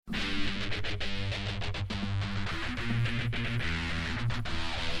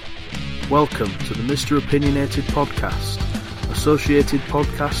Welcome to the Mr. Opinionated Podcast, associated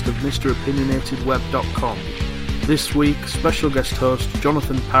podcast of MrOpinionatedWeb.com. This week, special guest host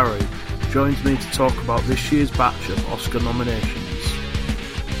Jonathan Parry joins me to talk about this year's batch of Oscar nominations.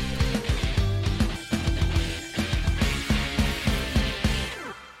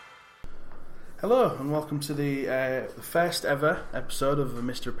 Hello and welcome to the first ever episode of the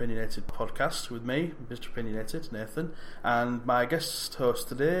Mr. Opinionated podcast with me, Mr. Opinionated, Nathan, and my guest host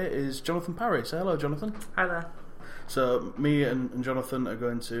today is Jonathan Parry. Say hello, Jonathan. Hi there. So me and Jonathan are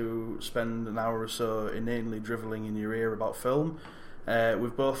going to spend an hour or so inanely drivelling in your ear about film.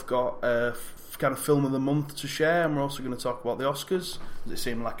 We've both got a kind of film of the month to share, and we're also going to talk about the Oscars. Does it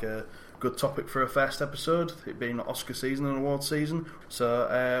seem like a good topic for a first episode, it being Oscar season and award season?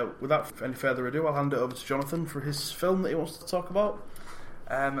 So without any further ado, I'll hand it over to Jonathan for his film that he wants to talk about.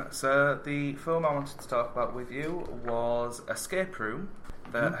 So the film I wanted to talk about with you was Escape Room,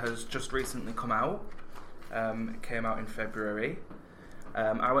 that has just recently come out. It came out in February.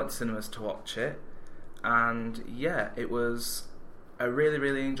 I went to cinemas to watch it, and yeah, it was a really,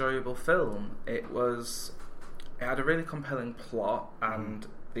 really enjoyable film. It had a really compelling plot, and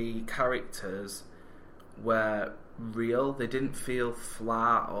the characters were real. They didn't feel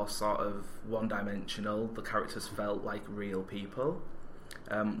flat or sort of one-dimensional. The characters felt like real people,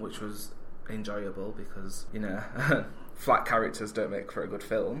 which was enjoyable because, you know, flat characters don't make for a good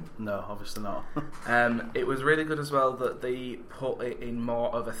film. No, obviously not. It was really good as well that they put it in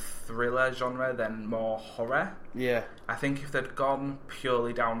more of a thriller genre than more horror. Yeah. I think if they'd gone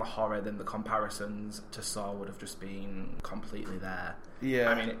purely down the horror, then the comparisons to Saw would have just been completely there.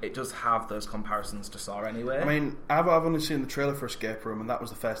 Yeah. I mean, it does have those comparisons to Saw anyway. I mean, I've only seen the trailer for Escape Room, and that was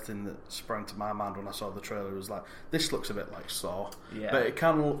the first thing that sprang to my mind when I saw the trailer. It was like, this looks a bit like Saw. Yeah. But it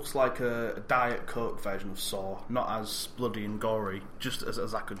kind of looks like a Diet Coke version of Saw, not as bloody and gory, just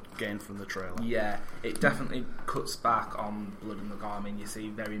as I could gain from the trailer. Yeah, it definitely cuts back on blood and the gore. I mean, you see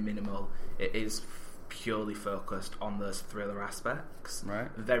very minimal. It is purely focused on those thriller aspects. Right.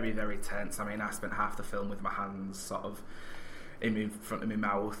 Very, very tense. I mean, I spent half the film with my hands sort of in front of my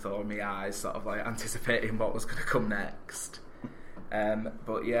mouth or my eyes, sort of like anticipating what was going to come next.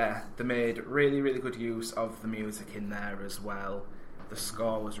 But yeah, they made really, really good use of the music in there as well. The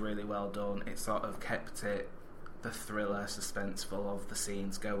score was really well done. It sort of kept it, the thriller, suspenseful of the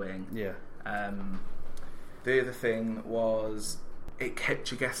scenes going. Yeah. The other thing was it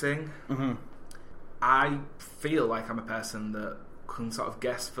kept you guessing. Mm-hmm. I feel like I'm a person that can sort of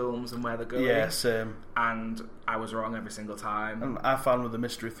guess films and where they're going. Yeah, same. And I was wrong every single time. And I found with the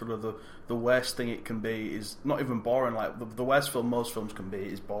mystery thriller, the worst thing it can be is not even boring. Like the worst film most films can be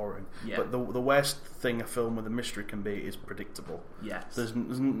is boring. Yeah. But the worst thing a film with a mystery can be is predictable. Yes. There's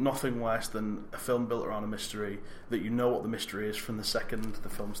nothing worse than a film built around a mystery that you know what the mystery is from the second the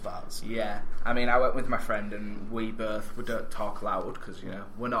film starts. Yeah. I mean, I went with my friend, and we don't talk loud because, you know,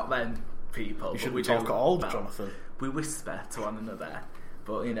 we're not them people. You shouldn't we talk at all, Jonathan. We whisper to one another,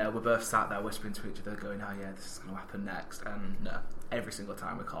 but, you know, we're both sat there whispering to each other, going, oh yeah, this is going to happen next, and no, every single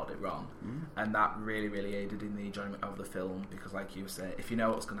time we called it wrong. And that really, really aided in the enjoyment of the film, because like you say, if you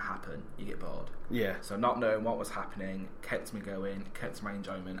know what's going to happen, you get bored. Yeah. So not knowing what was happening kept me going, kept my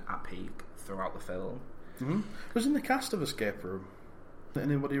enjoyment at peak throughout the film. Was in the cast of Escape Room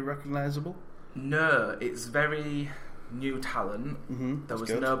anybody recognisable? No, it's very new talent. There was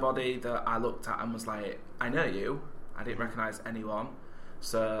good. nobody that I looked at and was like, I know you. I didn't recognise anyone,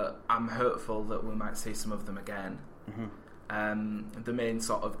 so I'm hopeful that we might see some of them again. The main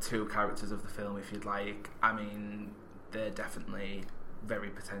sort of two characters of the film, if you'd like, I mean, they're definitely very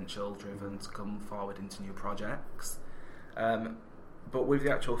potential driven to come forward into new projects. But with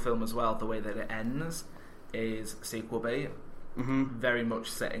the actual film as well, the way that it ends is sequel bait. Very much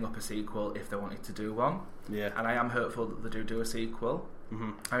setting up a sequel if they wanted to do one. Yeah. And I am hopeful that they do a sequel.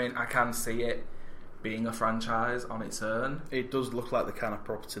 I mean, I can see it being a franchise on its own. It does look like the kind of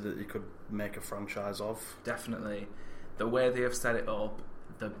property that you could make a franchise of. Definitely. The way they have set it up,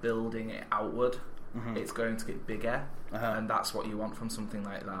 they're building it outward. It's going to get bigger, and that's what you want from something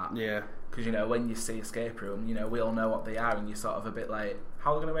like that. Yeah. Because, you know, when you see Escape Room, you know, we all know what they are, and you're sort of a bit like,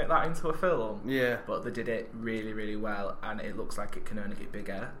 how are they going to make that into a film? Yeah. But they did it really, really well, and it looks like it can only get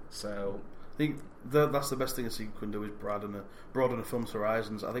bigger. So I think that's the best thing a sequel can do, is broaden a film's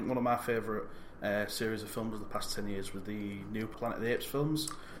horizons. I think one of my favourite series of films of the past 10 years was the new Planet of the Apes films.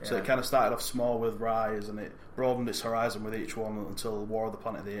 So it kind of started off small with Rise, and it broadened its horizon with each one until War of the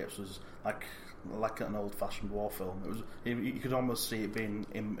Planet of the Apes was like an old-fashioned war film. It was, you could almost see it being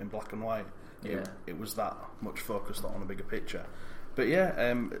in black and white. It was that much focused on a bigger picture. But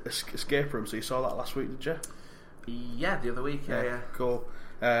yeah, Escape Room. So you saw that last week, did you? Yeah, the other week. Yeah. Cool.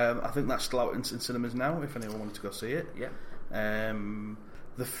 I think that's still out in cinemas now, if anyone wanted to go see it. Yeah.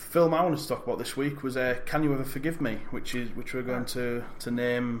 The film I wanted to talk about this week was Can You Ever Forgive Me, which we're going to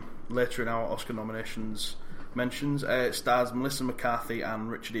name later in our Oscar nominations mentions. It stars Melissa McCarthy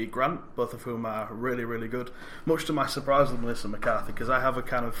and Richard E. Grant, both of whom are really, really good. Much to my surprise with Melissa McCarthy, because I have a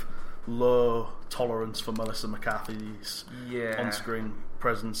kind of low tolerance for Melissa McCarthy's on-screen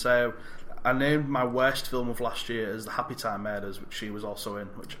presence. I named my worst film of last year as The Happy Time Murders, which she was also in,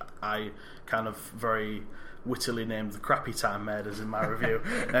 which I kind of very wittily named The Crappy Time Murders in my review.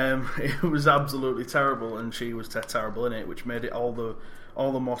 It was absolutely terrible, and she was terrible in it, which made it all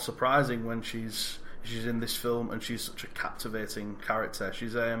the more surprising when she's in this film, and she's such a captivating character.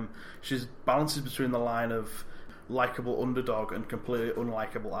 She's balances between the line of likeable underdog and completely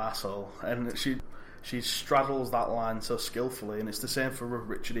unlikable arsehole, and she straddles that line so skillfully. And it's the same for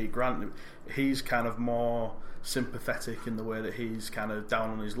Richard E. Grant. He's kind of more sympathetic in the way that he's kind of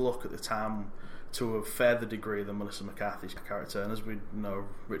down on his luck at the time to a further degree than Melissa McCarthy's character. And as we know,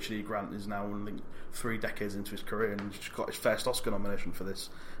 Richard E. Grant is now, I think, 3 decades into his career, and he's got his first Oscar nomination for this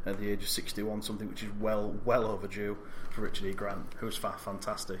at the age of 61, something which is well overdue for Richard E. Grant, who's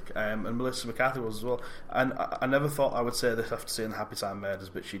fantastic. And Melissa McCarthy was as well. And I never thought I would say this after seeing The Happy Time Murders,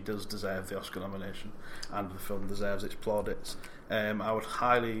 but she does deserve the Oscar nomination, and the film deserves its plaudits. I would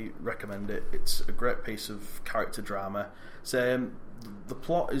highly recommend it. It's a great piece of character drama. The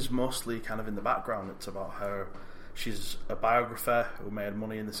plot is mostly kind of in the background. It's about her. She's a biographer who made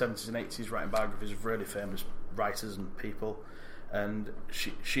money in the 70s and 80s writing biographies of really famous writers and people, and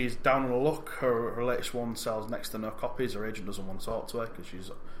she's down on her luck. Her latest one sells next to no copies. Her agent doesn't want to talk to her because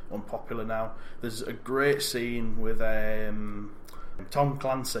she's unpopular now. There's a great scene with Tom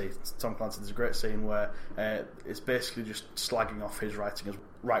Clancy. There's a great scene where it's basically just slagging off his writing as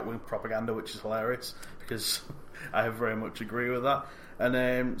right-wing propaganda, which is hilarious because I very much agree with that.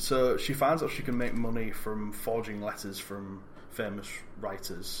 And so she finds out she can make money from forging letters from famous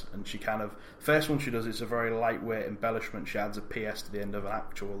writers, and she kind of, first one she does, it's a very lightweight embellishment. She adds a PS to the end of an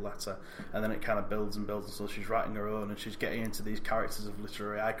actual letter, and then it kind of builds and builds until she's writing her own, and she's getting into these characters of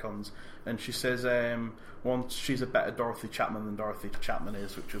literary icons. And she says once she's a better Dorothy Chapman than Dorothy Chapman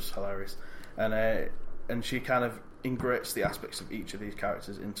is, which was hilarious. And she kind of integrates the aspects of each of these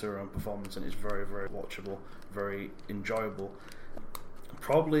characters into her own performance, and it's very, very watchable, very enjoyable.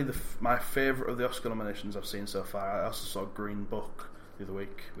 Probably my favourite of the Oscar nominations I've seen so far. I also saw Green Book the other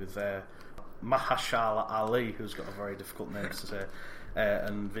week with Mahershala Ali, who's got a very difficult name to say,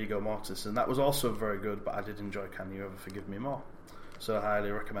 and Viggo Mortensen, and that was also very good. But I did enjoy Can You Ever Forgive Me More, so I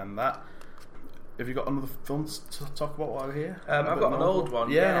highly recommend that. Have you got another film to talk about while we're here? I've got an old one.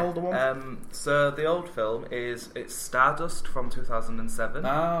 Yeah, an older one. So the old film it's Stardust from 2007.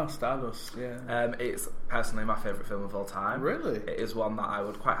 Ah, Stardust, yeah. It's personally my favourite film of all time. Really? It is one that I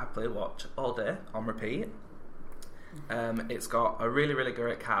would quite happily watch all day on repeat. It's got a really, really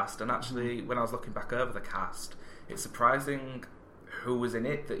great cast, and actually when I was looking back over the cast, it's surprising who was in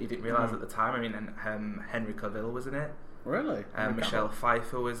it that you didn't realise at the time. I mean, Henry Cavill was in it. Really? Michelle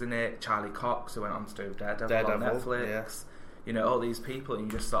Pfeiffer was in it. Charlie Cox, who went on to do Daredevil on Netflix. Yeah. You know, all these people, and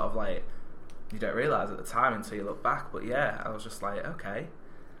you just sort of like, you don't realise at the time until you look back. But yeah, I was just like, okay.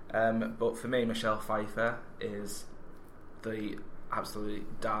 But for me, Michelle Pfeiffer is the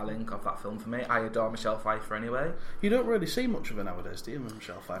absolute darling of that film for me. I adore Michelle Pfeiffer anyway. You don't really see much of her nowadays, do you, with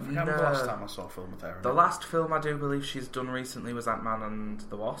Michelle Pfeiffer? I can't remember the last time I saw a film with her. The last film I do believe she's done recently was Ant-Man and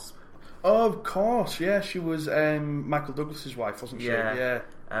the Wasp. Oh, of course, yeah, she was Michael Douglas's wife, wasn't she? Yeah.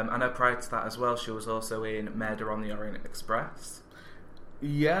 I know prior to that as well, she was also in Murder on the Orient Express.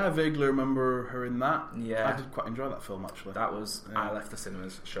 Yeah, I vaguely remember her in that. Yeah. I did quite enjoy that film, actually. That was, I left the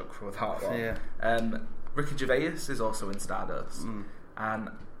cinemas shook for that one. Yeah. Ricky Gervais is also in Stardust, and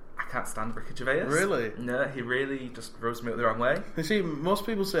I can't stand Ricky Gervais. Really? No, he really just rubs me up the wrong way. You see, most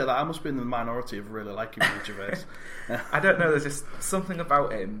people say that. I must be in the minority of really liking Ricky Gervais. I don't know, there's just something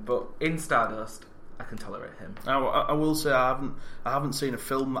about him, but in Stardust, I can tolerate him. I will say I haven't seen a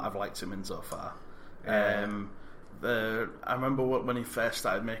film that I've liked him in so far. I remember when he first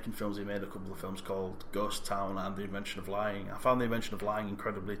started making films, he made a couple of films called Ghost Town and The Invention of Lying. I found The Invention of Lying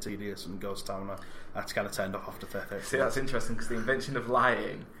incredibly tedious, and Ghost Town I kind of turned off after 30. See, that's interesting, because The Invention of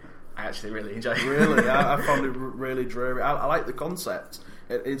Lying I actually really enjoyed. Really? I found it really dreary. I like the concept.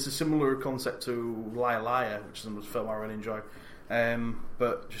 It's a similar concept to Liar Liar, which is a film I really enjoy.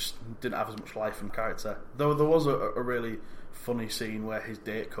 but just didn't have as much life and character. Though there was a really funny scene where his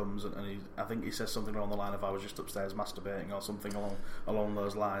date comes and I think he says something along the line of "I was just upstairs masturbating" or something along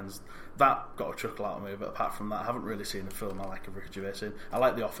those lines. That got a chuckle out of me, but apart from that, I haven't really seen a film I like of Ricky Gervais in. I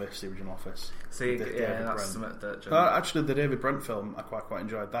like The Office, the original Office. See, that's something that... actually, the David Brent film, I quite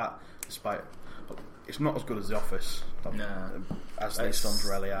enjoyed that, despite... It's not as good as The Office, as these films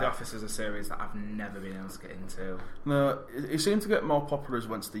really are. The Office is a series that I've never been able to get into. No, it seemed to get more popular as it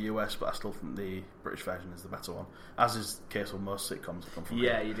went to the US, but I still think the British version is the better one, as is the case with most sitcoms that come from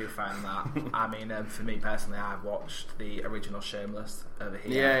here. You do find that. I mean, for me personally, I've watched the original Shameless over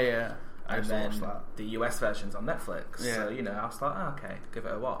here. Yeah. And then the US version's on Netflix. Yeah. So, I was like, okay, give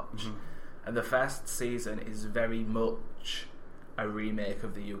it a watch. Mm-hmm. And the first season is very much a remake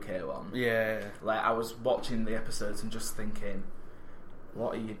of the UK one. Yeah. Like, I was watching the episodes and just thinking,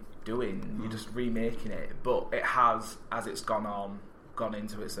 what are you doing? You're just remaking it. But it has, as it's gone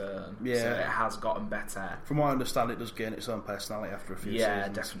into its own. Yeah. So it has gotten better. From what I understand, it does gain its own personality after a few seasons. Yeah,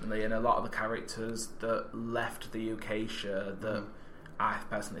 definitely. And a lot of the characters that left the UK show that I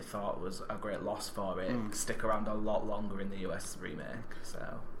personally thought was a great loss for it stick around a lot longer in the US remake.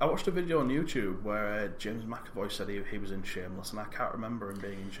 So I watched a video on YouTube where James McAvoy said he was in Shameless, and I can't remember him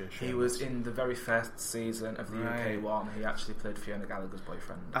being in Shameless. He was in the very first season of the UK one. He actually played Fiona Gallagher's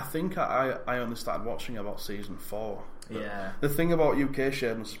boyfriend. I think I only started watching about season 4. Yeah. The thing about UK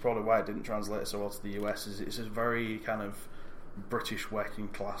Shameless is probably why it didn't translate so well to the US is it's a very kind of British working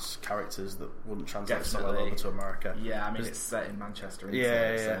class characters that wouldn't translate so well over to America. Yeah, I mean it's set in Manchester,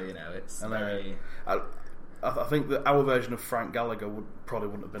 so it's and very... I think that our version of Frank Gallagher probably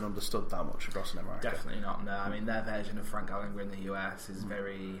wouldn't have been understood that much across in America. Definitely not, no. I mean their version of Frank Gallagher in the US is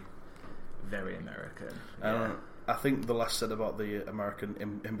very, very American. Yeah. I think the less said about the American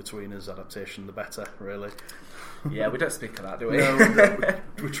In-Betweeners adaptation, the better, really. Yeah, we don't speak of that, do we? No,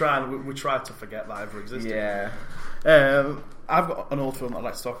 we try to forget that ever existed. Yeah. I've got an old film I'd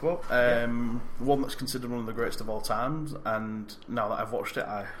like to talk about. One that's considered one of the greatest of all times, and now that I've watched it,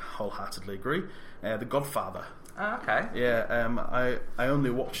 I wholeheartedly agree. The Godfather. Oh, okay. Yeah, I only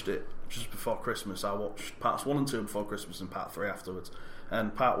watched it just before Christmas. I watched parts 1 and 2 before Christmas and part 3 afterwards.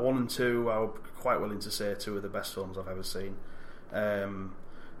 And part 1 and 2, I would be quite willing to say 2 of the best films I've ever seen.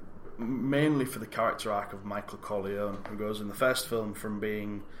 Mainly for the character arc of Michael Corleone, who goes in the first film from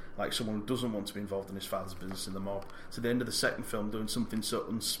being like someone who doesn't want to be involved in his father's business in the mob, to the end of the second film doing something so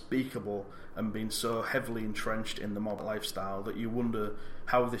unspeakable and being so heavily entrenched in the mob lifestyle that you wonder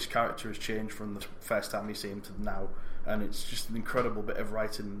how this character has changed from the first time you see him to now. And it's just an incredible bit of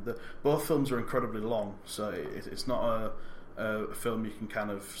writing. Both films are incredibly long, so it's not a film you can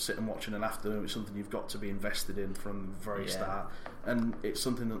kind of sit and watch in an afternoon. It's something you've got to be invested in from the very start, and it's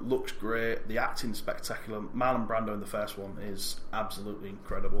something that looks great. The acting's spectacular. Marlon Brando in the first one is absolutely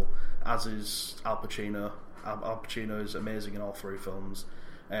incredible, as is Al Pacino. Al Pacino is amazing in all 3 films.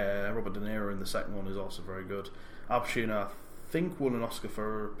 Robert De Niro in the second one is also very good. Al Pacino, I think, won an Oscar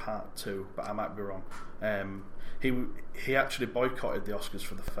for part 2, but I might be wrong. He actually boycotted the Oscars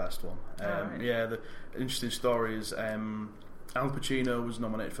for the first one. Yeah, the interesting story is Al Pacino was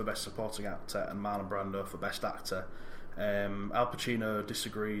nominated for Best Supporting Actor and Marlon Brando for Best Actor. Al Pacino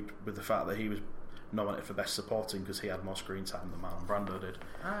disagreed with the fact that he was nominated for Best Supporting because he had more screen time than Marlon Brando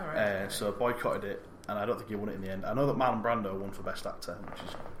did. So boycotted it, and I don't think he won it in the end. I know that Marlon Brando won for Best Actor, which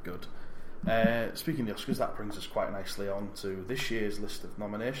is good. Speaking of the Oscars, that brings us quite nicely on to this year's list of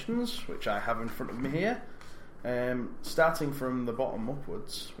nominations, which I have in front of me here. Starting from the bottom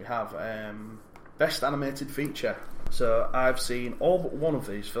upwards, we have Best Animated Feature. So I've seen all but one of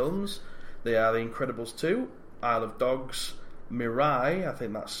these films. They are The Incredibles 2, Isle of Dogs, Mirai, I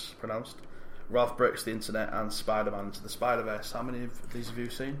think that's pronounced, Ralph Breaks the Internet, and Spider-Man Into the Spider-Verse. How many of these have you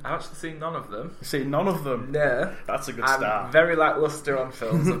seen? I've actually seen none of them. You've seen none of them? No. That's a good start. I'm very lacklustre on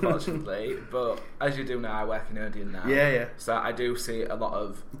films, unfortunately, but as you do know, I work in Odeon now. Yeah. So I do see a lot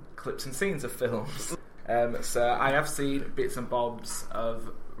of clips and scenes of films. So I have seen bits and bobs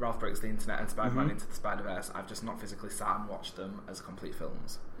of Ralph Breaks the Internet and Spider-Man Into the Spider-Verse. I've just not physically sat and watched them as complete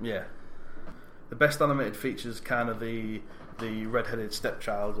films. Yeah. The Best Animated Feature is kind of the red-headed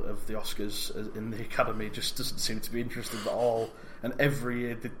stepchild of the Oscars in the Academy. Just doesn't seem to be interested at all. And every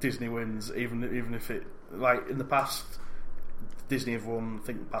year Disney wins, even if it, like in the past, Disney have won, I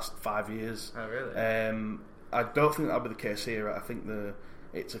think, the past 5 years. Oh, really? I don't think that'll be the case here. I think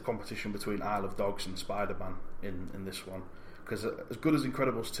it's a competition between Isle of Dogs and Spider-Man in this one. Because as good as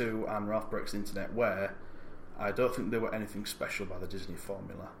Incredibles 2 and Ralph Breaks the Internet were, I don't think they were anything special by the Disney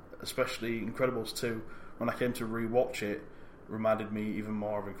formula. Especially Incredibles 2, when I came to re-watch it, reminded me even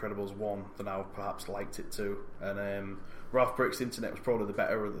more of Incredibles 1 than I perhaps liked it to. And Ralph Breaks the Internet was probably the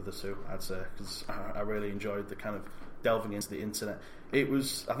better of the two, I'd say, because I really enjoyed the kind of delving into the internet. I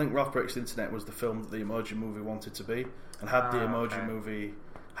think Ralph Breaks the Internet was the film that the Emoji Movie wanted to be, and had the Emoji Movie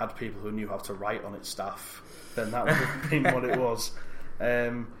had people who knew how to write on its staff, then that would have been what it was.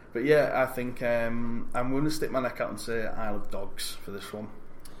 But yeah, I think I'm going to stick my neck out and say Isle of Dogs for this one.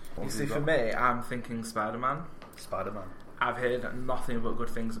 You see, for me, I'm thinking Spider-Man. Spider-Man. I've heard nothing but good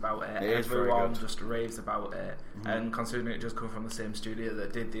things about it. Everyone just raves about it. Mm-hmm. And considering it just come from the same studio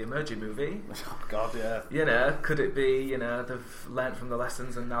that did the Emoji Movie, oh God, yeah. You know, could it be, you know, they've learnt from the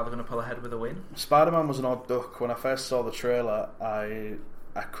lessons and now they're going to pull ahead with a win? Spider-Man was an odd duck. When I first saw the trailer, I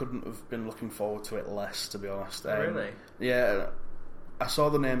couldn't have been looking forward to it less, to be honest. Really? Yeah. I saw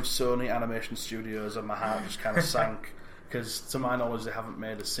the name Sony Animation Studios and my heart just kind of sank, because to my knowledge they haven't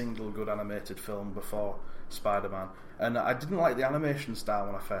made a single good animated film before Spider-Man. And I didn't like the animation style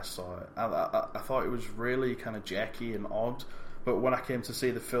when I first saw it. I thought it was really kind of jerky and odd, but when I came to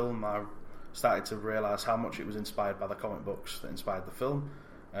see the film I started to realise how much it was inspired by the comic books that inspired the film,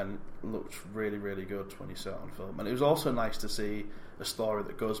 and it looked really, really good when you saw it on film. And it was also nice to see a story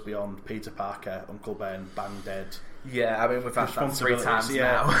that goes beyond Peter Parker, Uncle Ben, bang dead. Yeah, I mean, we've had that 3 times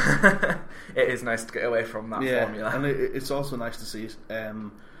now. It is nice to get away from that formula. And it's also nice to see...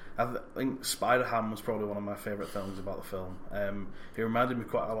 I think Spider-Ham was probably one of my favourite films about the film. He reminded me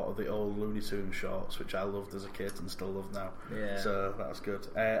quite a lot of the old Looney Tunes shorts, which I loved as a kid and still love now. Yeah. So that was good.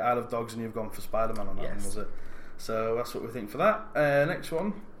 Isle of Dogs, and you've gone for Spider-Man on that one, was it? So that's what we think for that. Next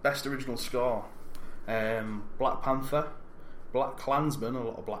one, Best Original Score. Black Panther, Black Klansman, a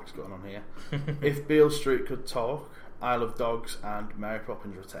lot of blacks going on here. If Beale Street Could Talk, Isle of Dogs, and Mary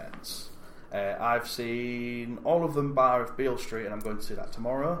Poppins Returns. I've seen all of them bar of Beale Street, and I'm going to see that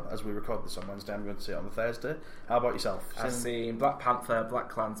tomorrow. As we record this on Wednesday, I'm going to see it on the Thursday. How about yourself? I've seen Black Panther, Black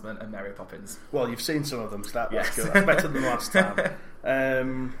Klansman, and Mary Poppins. Well, you've seen some of them, so that's good. That's better than last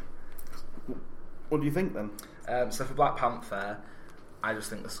time. What do you think then? So for Black Panther, I just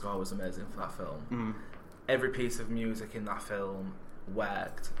think the score was amazing for that film. Every piece of music in that film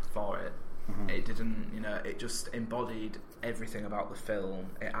worked for it. It didn't, it just embodied everything about the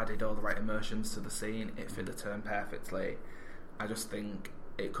film. It added all the right emotions to the scene. It fit the tone perfectly. I just think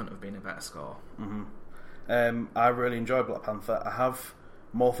it couldn't have been a better score. I really enjoyed Black Panther. I have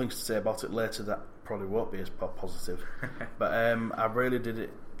more things to say about it later that probably won't be as positive. But I really did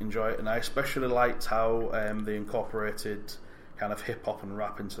enjoy it, and I especially liked how they incorporated kind of hip-hop and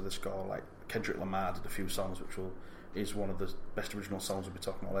rap into the score. Like Kendrick Lamar did a few songs, which is one of the best original songs we'll be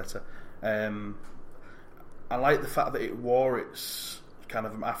talking about later. I like the fact that it wore its kind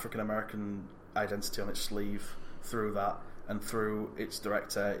of African American identity on its sleeve through that, and through its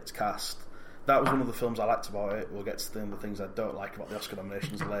director, its cast. That was one of the films I liked about it. We'll get to the things I don't like about the Oscar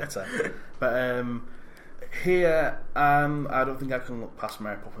nominations later. But here, I don't think I can look past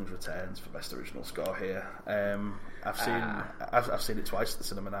Mary Poppins Returns for Best Original Score here. I've seen it twice at the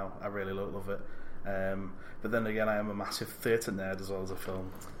cinema now. I really love it. But then again, I am a massive theatre nerd as well as a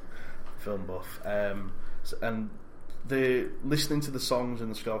film buff. And listening to the songs in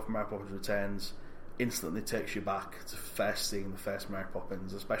the score for Mary Poppins Returns instantly takes you back to first seeing the first Mary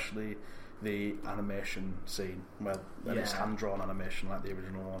Poppins, especially the animation scene where it's hand-drawn animation like the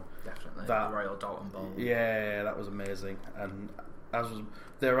original one. Definitely. The Royal Dalton Bowl. Yeah, that was amazing. And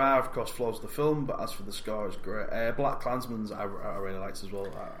there are of course flaws to the film, but as for the score, it's great. Black Klansman's I really liked as well.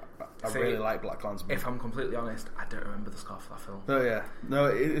 I really like Black Klansman. If I'm completely honest, I don't remember the score for that film. Oh yeah, no,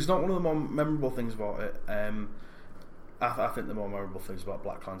 it's not one of the more memorable things about it. I think the more memorable things about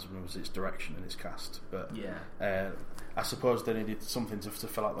Black Klansman was its direction and its cast. But I suppose they needed something to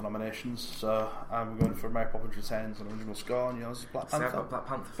fill out the nominations, so I'm going for Mary Poppins Returns and original score, and yours is Black Panther. I've got Black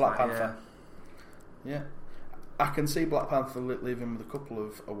Panther. Black Panther. Yeah. I can see Black Panther leaving with a couple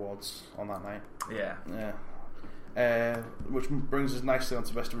of awards on that night. Yeah. Which brings us nicely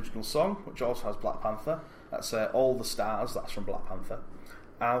onto Best Original Song, which also has Black Panther. That's All the Stars, that's from Black Panther.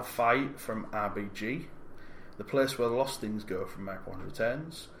 I'll Fight from RBG. The Place Where the Lost Things Go from Mary Poppins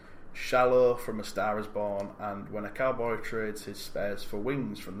Returns. Shallow from A Star Is Born, and When a Cowboy Trades His Spares for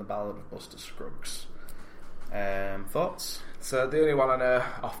Wings from The Ballad of Buster Scruggs. Thoughts? So the only one I know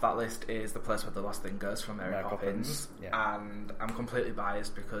off that list is The Place Where the Lost Thing Goes from Mary Poppins. And I'm completely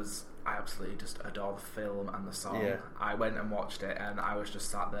biased because I absolutely just adore the film and the song. I went and watched it and I was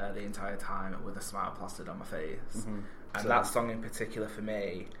just sat there the entire time with a smile plastered on my face. And that song in particular for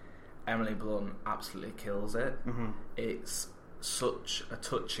me, Emily Blunt absolutely kills it. It's such a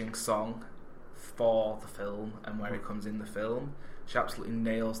touching song for the film and where it comes in the film. She absolutely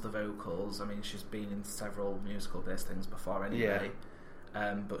nails the vocals. I mean, she's been in several musical based things before anyway.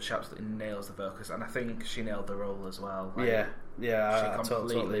 but she absolutely nails the vocals, and I think she nailed the role as well. Like, she I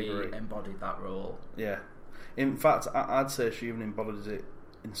completely totally agree. embodied that role. Yeah, in fact, I'd say she even embodied it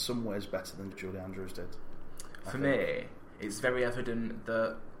in some ways better than Julie Andrews did. For me, it's very evident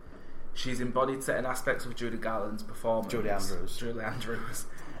that she's embodied certain aspects of Judy Garland's performance. Julie Andrews,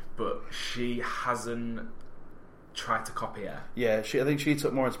 but she hasn't tried to copy her. Yeah, I think she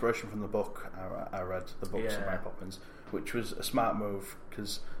took more inspiration from the book I read, the books of Mary Poppins, which was a smart move,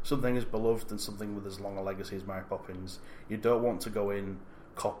 because something as beloved and something with as long a legacy as Mary Poppins, you don't want to go in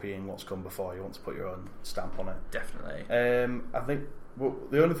copying what's come before. You want to put your own stamp on it. Definitely. I think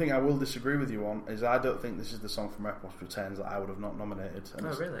the only thing I will disagree with you on is I don't think this is the song from Mary Poppins Returns that I would have not nominated.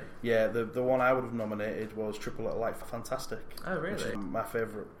 Oh, really? Yeah, the one I would have nominated was Triple Little Light for Fantastic. Oh, really? Which is my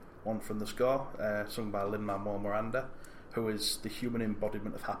favourite one from the score, sung by Lin-Manuel Miranda, who is the human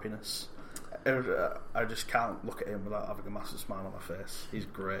embodiment of happiness. I just can't look at him without having a massive smile on my face. He's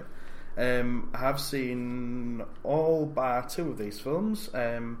great. I have seen all bar 2 of these films.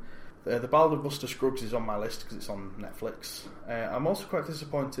 The Ballad of Buster Scruggs is on my list because it's on Netflix. I'm also quite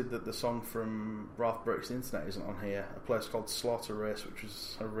disappointed that the song from Ralph Breaks the Internet isn't on here. A place called Slaughter Race, which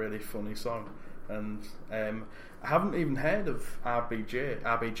is a really funny song. And I haven't even heard of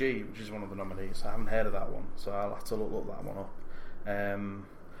RBG, which is one of the nominees. I haven't heard of that one, so I'll have to look that one up.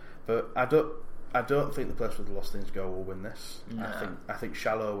 But I don't think The Place Where the Lost Things Go will win this. No. I think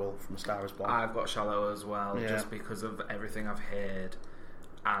Shallow will, from A Star Is Born. I've got Shallow as well, just because of everything I've heard,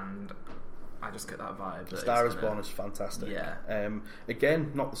 and I just get that vibe. A Star Is Born is fantastic. Yeah.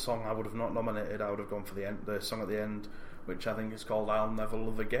 Again, not the song I would have not nominated. I would have gone for the song at the end, which I think is called I'll Never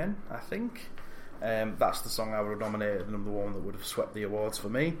Love Again, I think. That's the song I would have nominated, and the one that would have swept the awards for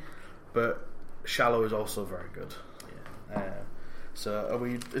me. But Shallow is also very good. Yeah. So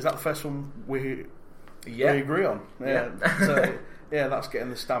is that the first one we agree on? Yeah. So that's getting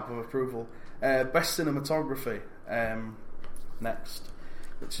the stamp of approval. Best cinematography next,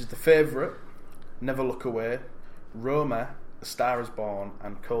 which is The Favourite, Never Look Away, Roma, A Star Is Born,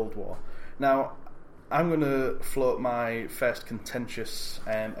 and Cold War. Now, I'm going to float my first contentious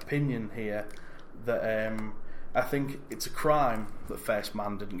opinion here that I think it's a crime that First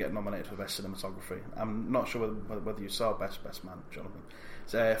Man didn't get nominated for Best Cinematography. I'm not sure whether you saw Best Man, Jonathan.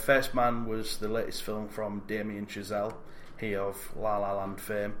 So, First Man was the latest film from Damien Chazelle, he of La La Land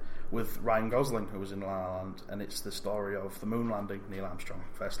fame, with Ryan Gosling, who was in La La Land, and it's the story of the moon landing, Neil Armstrong,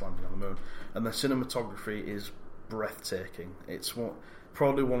 first landing on the moon. And the cinematography is breathtaking. It's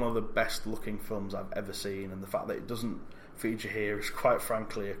probably one of the best looking films I've ever seen, and the fact that it doesn't feature here is quite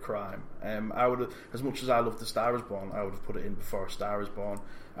frankly a crime. I would have, as much as I love The Star Is Born, I would have put it in before A Star Is Born.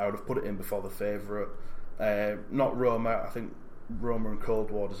 I would have put it in before The Favourite. Not Roma. I think Roma and Cold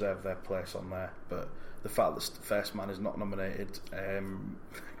War deserve their place on there, but the fact that First Man is not nominated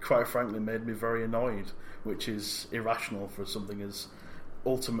quite frankly made me very annoyed, which is irrational for something as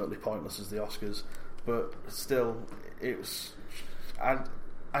ultimately pointless as the Oscars. But still, it's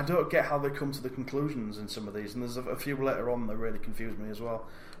I don't get how they come to the conclusions in some of these, and there's a few later on that really confuse me as well.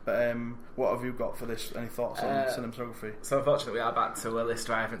 But what have you got for this? Any thoughts on cinematography? So unfortunately, we are back to a list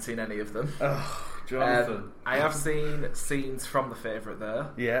where I haven't seen any of them. Oh, Jonathan. I have seen scenes from The Favourite there.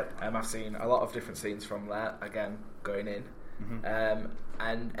 Yeah. I've seen a lot of different scenes from there, again, going in. Mm-hmm.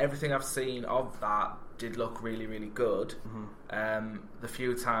 And everything I've seen of that did look really, really good. Mm-hmm. The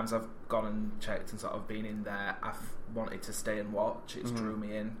few times I've gone and checked and sort of been in there, I've wanted to stay and watch. It's drew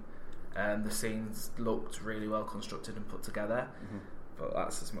me in. The scenes looked really well constructed and put together. Mm-hmm. But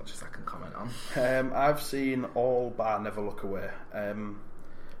that's as much as I can comment on. I've seen all bar Never Look Away.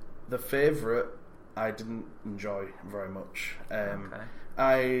 The Favourite I didn't enjoy very much.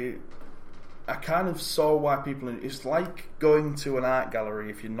 I kind of saw why people... It's like going to an art gallery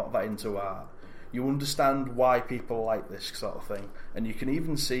if you're not that into art. You understand why people like this sort of thing, and you can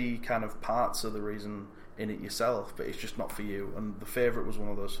even see kind of parts of the reason in it yourself, but it's just not for you. And The Favourite was one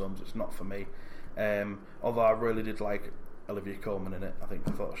of those films. It's not for me. Although I really did like Olivia Colman in it. I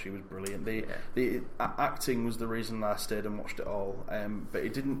thought she was brilliant. The acting was the reason I stayed and watched it all, but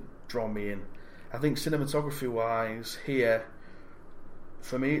it didn't draw me in. I think cinematography wise here,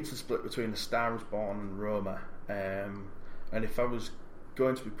 for me it's a split between A Star Is Born and Roma, and if I was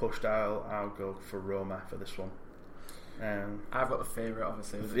going to be pushed, I'll go for Roma for this one. I've got The Favourite,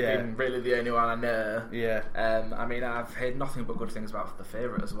 obviously. It's been really the only one I know. Yeah. I mean, I've heard nothing but good things about The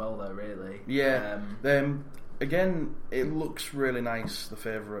Favourite as well, though. Really. Yeah. Again, it looks really nice. The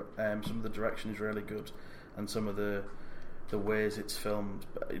Favourite. Some of the direction is really good, and some of the the ways it's filmed,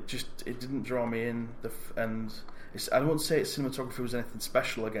 but it didn't draw me in. I won't say its cinematography was anything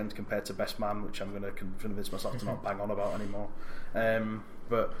special again compared to Best Man, which I'm going to convince myself to not bang on about anymore.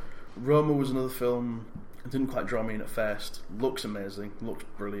 But Roma was another film. It didn't quite draw me in at first. Looks amazing, looks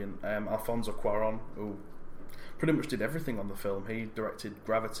brilliant. Alfonso Cuarón, who pretty much did everything on the film. He directed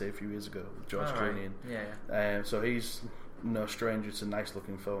Gravity a few years ago with George Clooney. Yeah. So he's no stranger to nice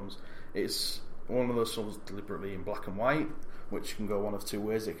looking films. It's one of those films deliberately in black and white, which can go one of two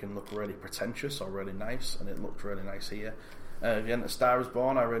ways. It can look really pretentious or really nice, and it looked really nice here. Again, A Star Is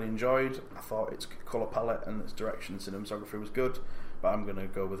Born I really enjoyed. I thought its colour palette and its direction and cinematography was good, but I'm going to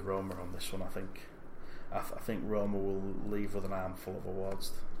go with Roma on this one. I think Roma will leave with an armful of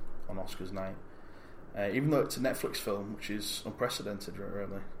awards on Oscars night. Even though it's a Netflix film, which is unprecedented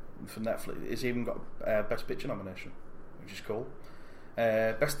really for Netflix. It's even got Best Picture nomination, which is cool.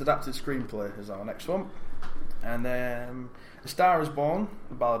 Best Adapted Screenplay is our next one. And A Star Is Born,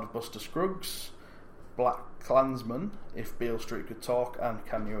 The Ballad of Buster Scruggs, Black Klansman, If Beale Street Could Talk, and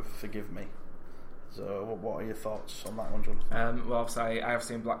Can You Ever Forgive Me? So what are your thoughts on that one, Jonathan? Well, obviously I have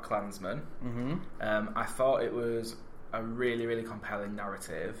seen Black Klansman. I thought it was a really, really compelling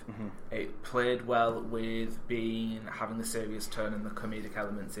narrative. It played well with having the serious turn and the comedic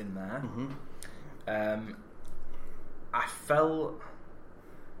elements in there. I felt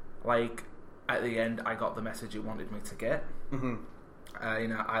like at the end I got the message it wanted me to get.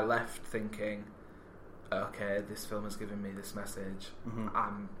 I left thinking, okay, this film has given me this message.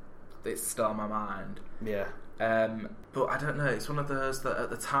 It's still on my mind. Yeah. But I don't know, it's one of those that at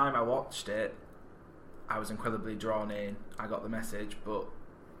the time I watched it, I was incredibly drawn in. I got the message, but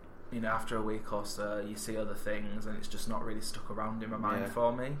after a week or so, you see other things, and it's just not really stuck around in my mind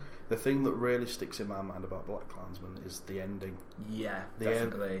for me. The thing that really sticks in my mind about Black Klansman is the ending. Yeah,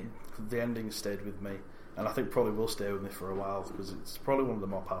 definitely. The ending stayed with me, and I think probably will stay with me for a while, because it's probably one of the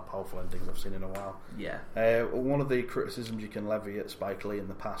more powerful endings I've seen in a while. Yeah. One of the criticisms you can levy at Spike Lee in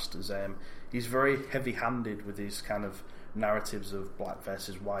the past is he's very heavy-handed with these kind of narratives of black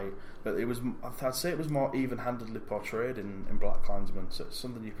versus white, but I'd say it was more even-handedly portrayed in Black Klansman, so it's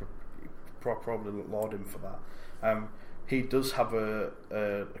something you probably laud him for that. He does have a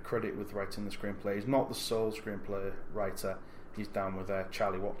credit with writing the screenplay. He's not the sole screenplay writer. He's down with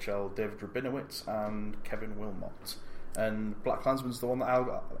Charlie Watchell, David Rabinowitz, and Kevin Wilmot. And Black Klansman's the one that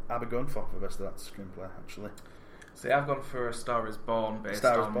I'll be going for best adapted screenplay, actually. See, I've gone for A Star Is Born based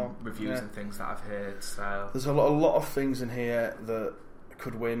on reviews and things that I've heard. So there's a lot of things in here that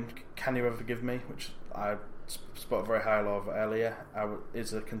could win. Can You Ever Forgive Me, which I spot very high of earlier,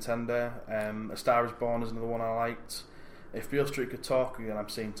 is a contender. A Star Is Born is another one I liked. If Beale Street Could Talk, again, I'm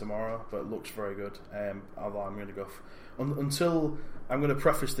seeing tomorrow, but it looks very good. Although I'm going to go until I'm going to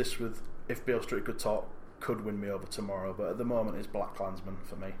preface this with If Beale Street Could Talk could win me over tomorrow, but at the moment it's Black Klansman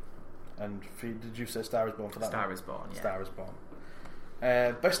for me. And did you say Star Is Born for that? Star Is Born, yeah. Star Is Born.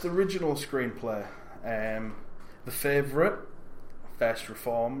 Best Original Screenplay. The Favourite, First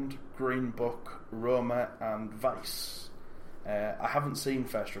Reformed, Green Book, Roma, and Vice. I haven't seen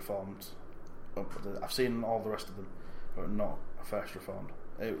First Reformed. I've seen all the rest of them, but not First Reformed.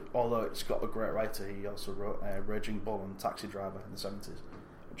 Although it's got a great writer, he also wrote Raging Bull and Taxi Driver in the 70s,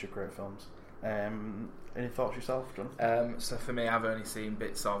 which are great films. Any thoughts yourself, John? So for me, I've only seen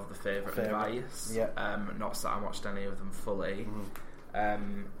bits of The Favourite and Vice. Yeah. Not that I watched any of them fully.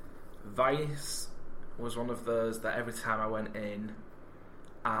 Vice was one of those that every time I went in,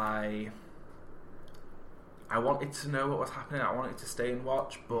 I wanted to know what was happening. I wanted to stay and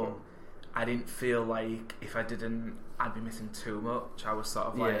watch, but I didn't feel like if I didn't, I'd be missing too much. I was sort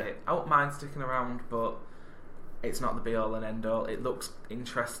of like, I wouldn't mind sticking around, but it's not the be-all and end-all. It looks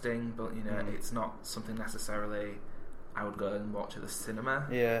interesting, but it's not something necessarily I would go and watch at the cinema.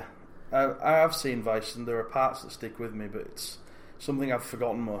 Yeah, I have seen Vice, and there are parts that stick with me, but it's something I've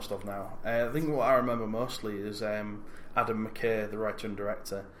forgotten most of now. I think what I remember mostly is Adam McKay, the writer and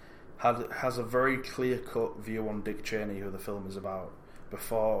director, has a very clear-cut view on Dick Cheney, who the film is about,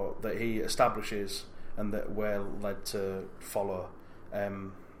 before that he establishes and that we're led to follow.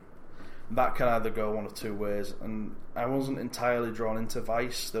 That can either go one of two ways, and I wasn't entirely drawn into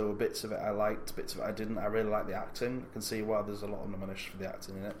Vice. There were bits of it I liked, bits of it I didn't. I really like the acting. I can see why there's a lot of nominations for the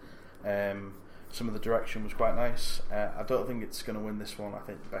acting in it. Some of the direction was quite nice. I don't think it's going to win this one. I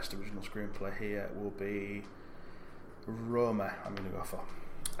think the best original screenplay here will be Roma. I'm going to go for.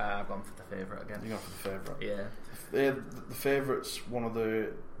 I've gone for The Favourite again. You're going for The Favourite? Yeah. The Favourite's one of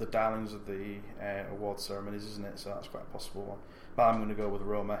the darlings of the award ceremonies, isn't it? So that's quite a possible one. But I'm going to go with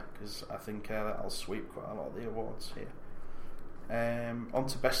Roma because I think that'll sweep quite a lot of the awards here. On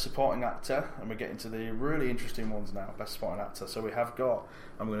to Best Supporting Actor, and we're getting to the really interesting ones now. Best Supporting Actor. So we have got,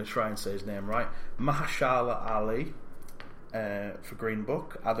 I'm going to try and say his name right, Mahershala Ali for Green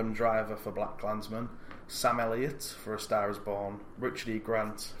Book, Adam Driver for Black Klansman, Sam Elliott for A Star Is Born, Richard E.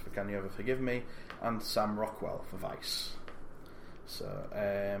 Grant for Can You Ever Forgive Me, and Sam Rockwell for Vice. So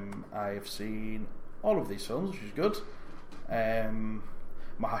I've seen all of these films, which is good.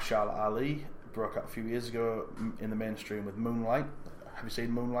 Mahershala Ali broke out a few years ago in the mainstream with Moonlight. Have you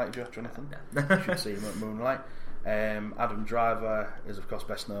seen Moonlight, Josh, Jonathan? No. You should see him at Moonlight. Adam Driver is, of course,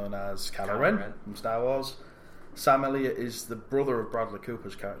 best known as Kylo Ren from Star Wars. Sam Elliott is the brother of Bradley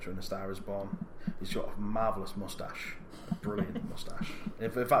Cooper's character in A Star Is Born. He's got a marvellous moustache. A brilliant moustache.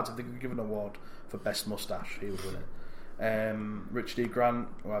 In fact, if they could give an award for best moustache, he would win it. Richard E. Grant,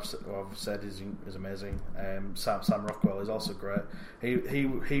 who I've said is amazing. Sam Rockwell is also great.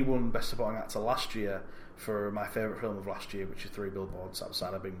 He won Best Supporting Actor last year for my favourite film of last year, which is Three Billboards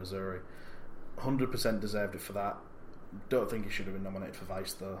Outside Ebbing, Missouri. 100% deserved it for that. Don't think he should have been nominated for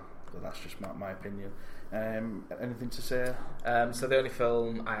Vice though, but that's just my opinion. Anything to say? So the only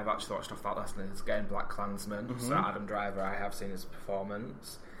film I have actually watched off that list is again Black Klansman. So Adam Driver, I have seen his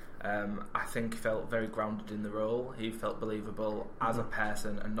performance. I think he felt very grounded in the role. He felt believable as a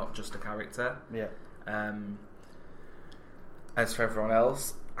person and not just a character. Yeah. As for everyone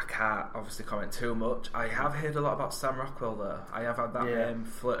else, I can't obviously comment too much. I have heard a lot about Sam Rockwell though. I have had that name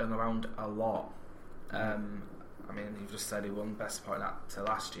floating around a lot. I mean, you just said he won Best Supporting Actor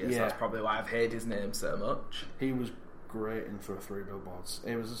last year, so that's probably why I've heard his name so much. He was great in Three Billboards.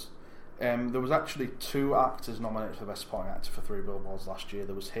 It was. There was actually 2 actors nominated for Best Supporting Actor for Three Billboards last year.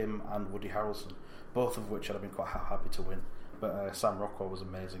 There was him and Woody Harrelson, both of which I'd have been quite happy to win. But Sam Rockwell was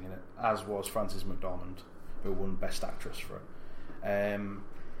amazing in it, as was Frances McDormand, who won Best Actress for it.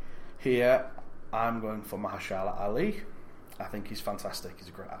 Here, I'm going for Mahershala Ali. I think he's fantastic. He's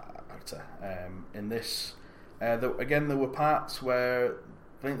a great actor. In this, there were parts where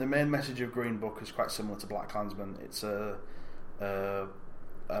I think the main message of Green Book is quite similar to Black Klansman. It's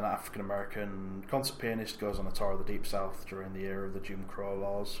an African-American concert pianist goes on a tour of the Deep South during the era of the Jim Crow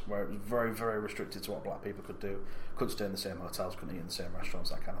laws, where it was very, very restricted to what black people could do. Couldn't stay in the same hotels, couldn't eat in the same restaurants,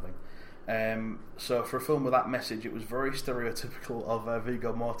 that kind of thing. So for a film with that message, it was very stereotypical of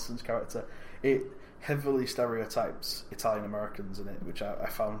Viggo Mortensen's character. It heavily stereotypes Italian-Americans in it, which I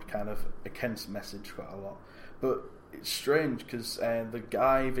found kind of against message quite a lot. But it's strange, because the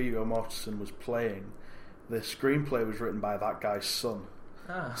guy Viggo Mortensen was playing, the screenplay was written by that guy's son.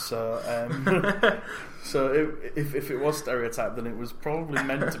 So, if it was stereotyped, then it was probably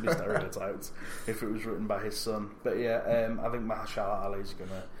meant to be stereotyped if it was written by his son. But yeah, I think Mahershala Ali is going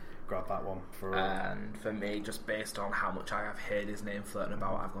to grab that one. And for me, just based on how much I have heard his name floating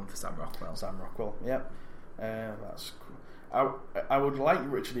about, I've gone for Sam Rockwell. Sam Rockwell, yeah. That's cool. I would like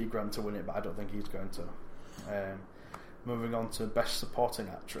Richard E. Grant to win it, but I don't think he's going to. Moving on to Best Supporting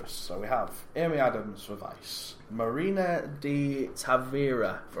Actress. So we have Amy Adams for Vice, Marina de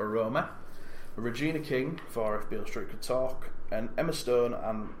Tavira for Roma, Regina King for If Beale Street Could Talk, and Emma Stone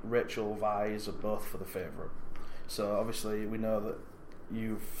and Rachel Weisz are both for The Favourite. So obviously we know that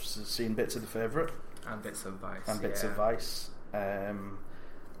you've seen bits of The Favourite. And bits of Vice. Of Vice. You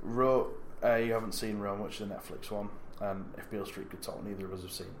haven't seen Rome, which is a Netflix one, and If Beale Street Could Talk, neither of us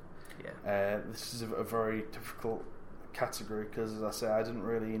have seen. Yeah. This is a very difficult category because, as I say, I didn't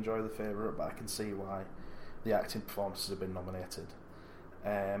really enjoy The Favourite, but I can see why the acting performances have been nominated.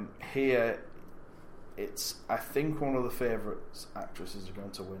 Here, it's I think one of the favourite actresses are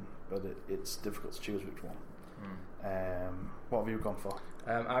going to win, but it's difficult to choose which one. What have you gone for?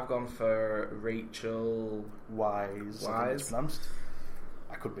 I've gone for Rachel Weisz. I think it's pronounced.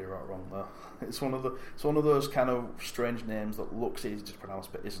 I could be wrong though. It's one of those kind of strange names that looks easy to pronounce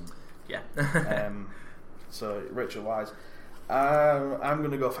but isn't. Yeah. So Rachel Weisz. I'm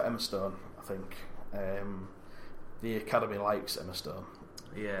going to go for Emma Stone. I think the Academy likes Emma Stone.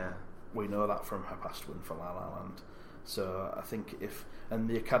 Yeah, we know that from her past win for La La Land. So I think and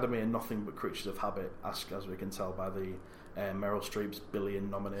the Academy are nothing but creatures of habit, as we can tell by the Meryl Streep's billion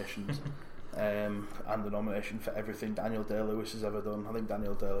nominations. And the nomination for everything Daniel Day-Lewis has ever done. I think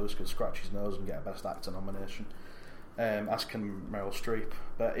Daniel Day-Lewis could scratch his nose and get a Best Actor nomination, as can Meryl Streep.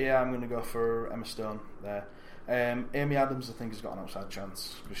 But yeah, I'm going to go for Emma Stone there. Amy Adams, I think, has got an outside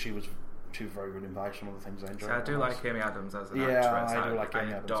chance because she was very good in Vice. One of the things I enjoyed. So I do like Amy Adams as an actress. I do like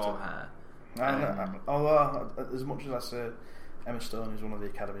Amy Adams. I adore her. Although, as much as I say Emma Stone is one of the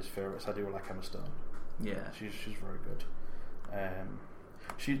Academy's favourites, I do like Emma Stone. Yeah, she's very good.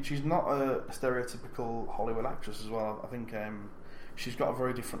 She's not a stereotypical Hollywood actress as well. I think she's got a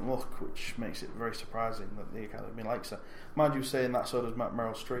very different look, which makes it very surprising that the Academy likes her. Mind you saying that, so does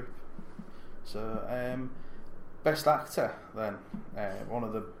Meryl Streep. So, best actor then.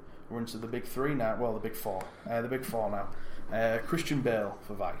 We're into the big three now. Well, the big four. The big four now. Christian Bale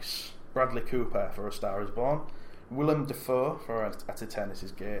for Vice. Bradley Cooper for A Star Is Born. Willem Dafoe for At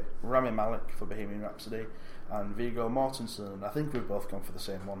Eternity's Gate. Rami Malek for Bohemian Rhapsody. And Viggo Mortensen. I think we've both gone for the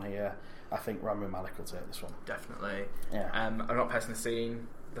same one here. I think Rami Malek will take this one. Definitely. Yeah. I've not personally seen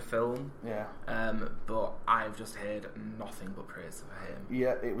the film. Yeah. But I've just heard nothing but praise for him.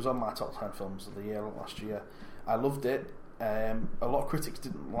 Yeah, it was on my top 10 films of the year last year. I loved it. A lot of critics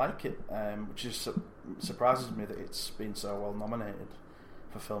didn't like it, which is surprises me that it's been so well nominated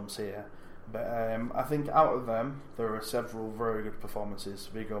for films here. But I think out of them, there are several very good performances.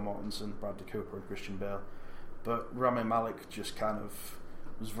 Viggo Mortensen, Bradley Cooper and Christian Bale. But Rami Malek just kind of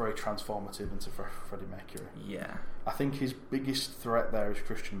was very transformative into Freddie Mercury. Yeah. I think his biggest threat there is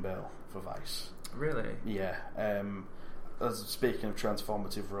Christian Bale for Vice. Really? Yeah. As speaking of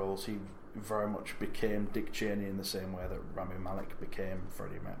transformative roles, he very much became Dick Cheney in the same way that Rami Malek became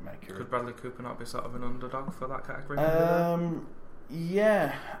Freddie Mercury. Could Bradley Cooper not be sort of an underdog for that category?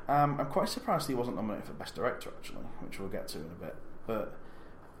 Yeah. I'm quite surprised he wasn't nominated for Best Director, actually, which we'll get to in a bit. But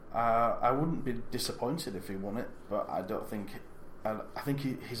I wouldn't be disappointed if he won it, but I don't think... I think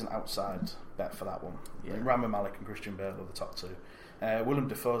he's an outside bet for that one. Yeah. Rami Malek and Christian Bale are the top two. Willem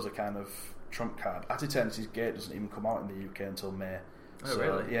Dafoe's a kind of trump card. At Eternity's Gate doesn't even come out in the UK until May. Oh,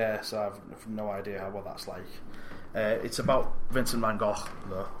 really? Yeah, so I've no idea what that's like. It's about Vincent van Gogh,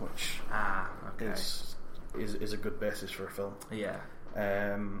 though, which is a good basis for a film. Yeah.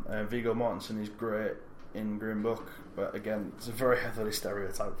 Viggo Mortensen is great in Green Book, but again, it's a very heavily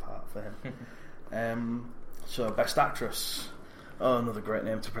stereotyped part for him. So, Best Actress. Oh, another great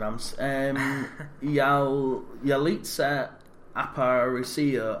name to pronounce. Yalitza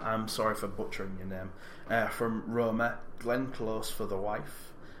Aparicio, I'm sorry for butchering your name, from Roma. Glenn Close for The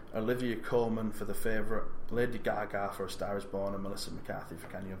Wife. Olivia Colman for The Favourite. Lady Gaga for A Star Is Born. And Melissa McCarthy for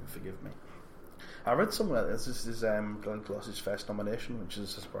Can You Ever Forgive Me. I read somewhere that this is Glenn Close's first nomination, which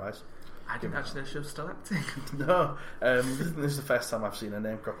is a surprise. I didn't actually know she was still acting. No, this is the first time I've seen her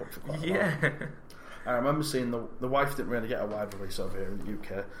name crop up for quite a while. I remember seeing The Wife didn't really get a wide release over here in the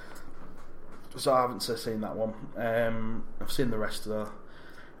UK, so I haven't seen that one. I've seen the rest though.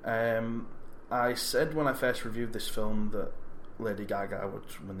 I said when I first reviewed this film that Lady Gaga would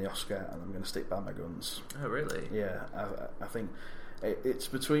win the Oscar, and I'm going to stick by my guns. Oh, really? Yeah, I think it's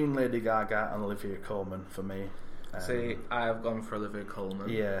between Lady Gaga and Olivia Colman for me. See, I have gone for Olivia Colman.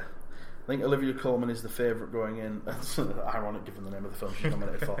 Yeah. I think Olivia Colman is the favourite going in. It's ironic given the name of the film she's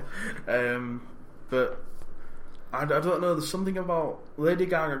nominated for. But I don't know, there's something about... Lady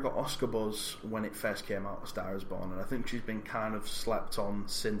Gaga got Oscar buzz when it first came out, A Star Is Born, and I think she's been kind of slept on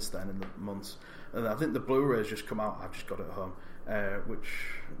since then in the months. And I think the Blu-ray's just come out, I've just got it at home, which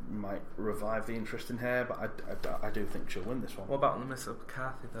might revive the interest in her, but I do think she'll win this one. What about Melissa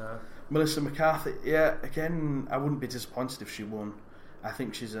McCarthy though? Melissa McCarthy, yeah, again, I wouldn't be disappointed if she won. I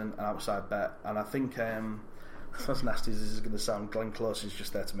think she's an outside bet, and I think... as nasty as this is going to sound, Glenn Close is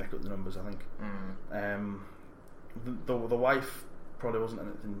just there to make up the numbers, I think. The Wife probably wasn't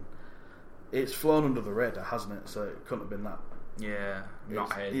anything. It's flown under the radar, hasn't it? So it couldn't have been that. Yeah,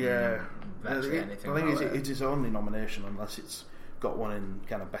 not heard. Yeah, anything. I think it's his only nomination, unless it's got one in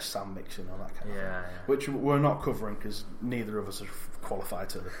kind of best sound mixing or that kind of thing. Which we're not covering because neither of us are qualified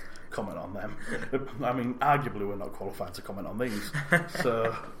to comment on them. I mean, arguably we're not qualified to comment on these.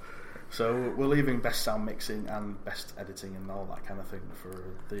 So we're leaving best sound mixing and best editing and all that kind of thing for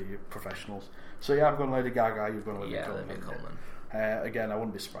the professionals. So yeah, I've gone Lady Gaga, you've gone Olivia Colman. Again, I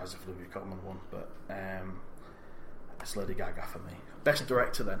wouldn't be surprised if Olivia Colman won, but it's Lady Gaga for me. Best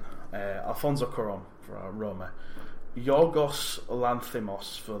director then, Alfonso Cuarón for Roma, Yorgos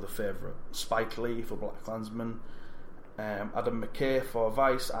Lanthimos for The Favourite, Spike Lee for BlacKkKlansman, Adam McKay for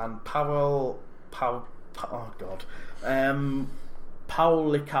Vice, and Paul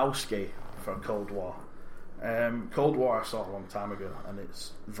Likowski for Cold War. Cold War I saw a long time ago, and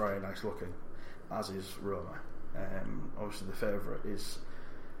it's very nice looking, as is Roma. Obviously the favourite is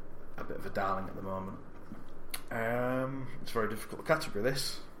a bit of a darling at the moment. It's a very difficult category,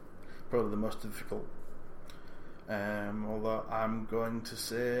 this. Probably the most difficult. Although I'm going to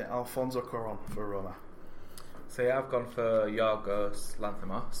say Alfonso Cuarón for Roma. See, I've gone for Yorgos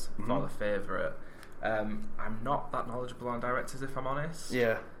Lanthimos for The Favourite. I'm not that knowledgeable on directors, if I'm honest.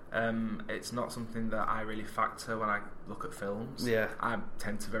 Yeah. It's not something that I really factor when I look at films. Yeah. I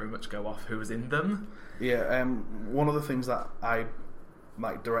tend to very much go off who was in them. Yeah. One of the things that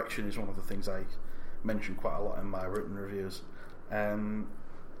direction is one of the things I mention quite a lot in my written reviews.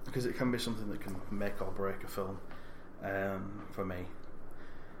 because it can be something that can make or break a film. For me,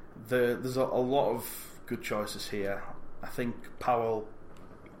 there's a lot of good choices here. I think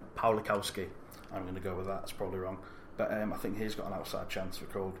Pawlikowski, I'm going to go with that. It's probably wrong, but I think he's got an outside chance for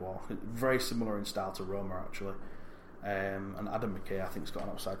Cold War. Very similar in style to Roma, actually. And Adam McKay, I think, has got an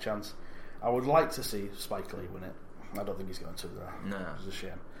outside chance. I would like to see Spike Lee win it. I don't think he's going to, though. No. Which is a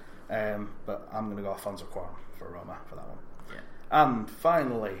shame. But I'm going to go Alfonso Cuarón for Roma for that one. Yeah. And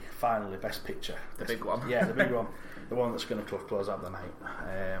finally, Best Picture. The big one. Yeah, the big one. The one that's going to close out the night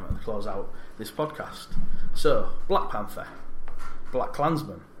and close out this podcast. So, Black Panther, Black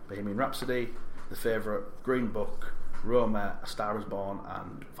Klansman, Bohemian Rhapsody, The Favourite, Green Book, Roma, A Star Is Born,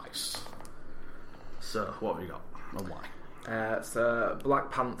 and Vice. So, what have you got and why? So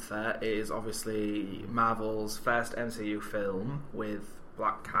Black Panther is obviously Marvel's first MCU film with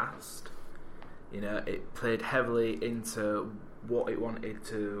black cast. You know, it played heavily into what it wanted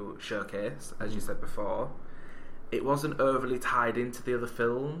to showcase, as you said before. It wasn't overly tied into the other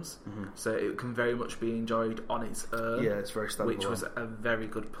films, so it can very much be enjoyed on its own. Yeah, it's very standalone. Which was a very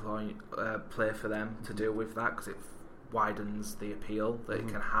good play for them to do with that, because it widens the appeal that it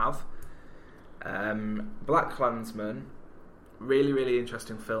can have. Black Klansman, really, really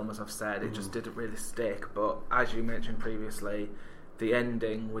interesting film, as I've said. It just didn't really stick, but as you mentioned previously, the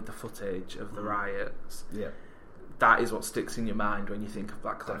ending with the footage of the riots, that is what sticks in your mind when you think of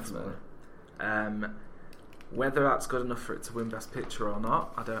Black Klansman. Whether that's good enough for it to win Best Picture or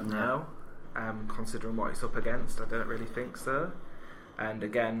not, I don't know. Considering what it's up against, I don't really think so. And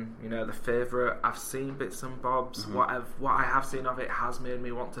again, you know, The Favourite, I've seen bits and bobs. What I have seen of it has made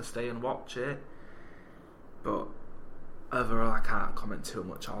me want to stay and watch it, but overall I can't comment too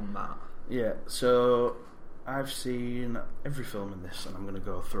much on that. Yeah, so I've seen every film in this, and I'm going to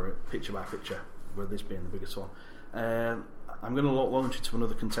go through it picture by picture, with this being the biggest one. I'm going to launch into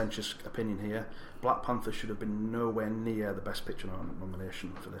another contentious opinion here. Black Panther should have been nowhere near the Best Picture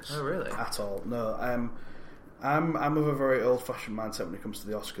nomination for this. Oh, really? At all. No. I'm of a very old-fashioned mindset when it comes to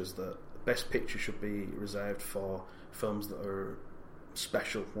the Oscars, that Best Picture should be reserved for films that are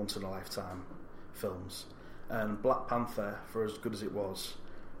special, once-in-a-lifetime films. And Black Panther, for as good as it was,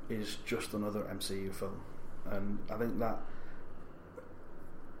 is just another MCU film. And I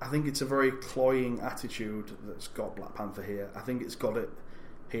think it's a very cloying attitude that's got Black Panther here. I think it's got it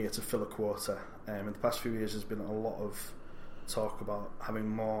here to fill a quota. In the past few years, there's been a lot of talk about having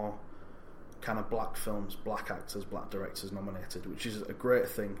more kind of black films, black actors, black directors nominated, which is a great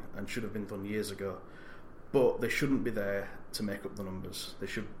thing and should have been done years ago. But they shouldn't be there to make up the numbers. They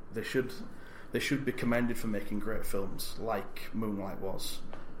should be commended for making great films, like Moonlight was,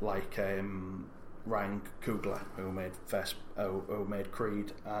 like Ryan Coogler, who made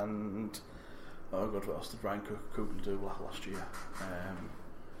Creed, and oh god, what else did Ryan Coogler do last year?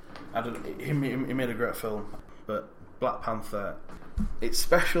 He made a great film, but Black Panther, it's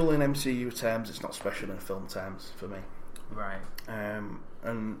special in MCU terms. It's not special in film terms for me. Right. And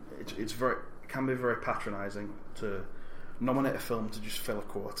it can be very patronising to nominate a film to just fill a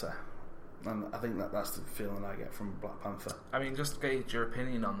quota. And I think that's the feeling I get from Black Panther. I mean, just to gauge your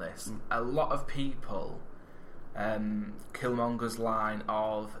opinion on this, a lot of people, Killmonger's line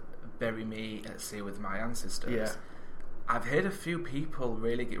of "bury me at sea with my ancestors." Yeah. I've heard a few people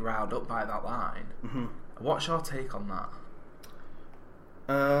really get riled up by that line. What's your take on that?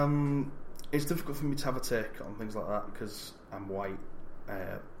 It's difficult for me to have a take on things like that because I'm white,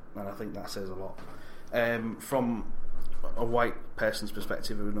 and I think that says a lot. From a white person's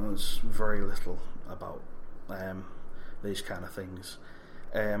perspective who knows very little about these kind of things,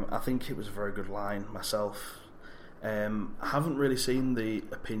 I think it was a very good line myself. I haven't really seen the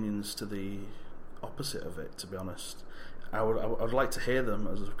opinions to the opposite of it, to be honest. I would like to hear them,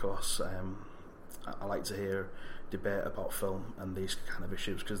 as of course I like to hear debate about film and these kind of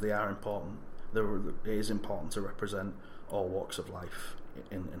issues, because they are important. It is important to represent all walks of life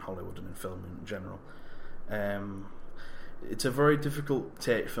in Hollywood and in film in general. It's a very difficult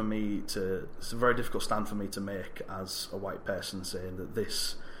take for me it's a very difficult stand for me to make as a white person, saying that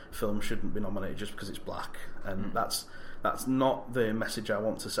this film shouldn't be nominated just because it's black, and that's not the message I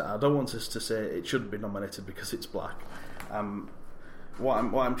want to say. I don't want us to say it shouldn't be nominated because it's black. What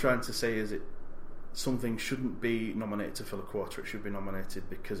I'm trying to say is something shouldn't be nominated to fill a quota. It should be nominated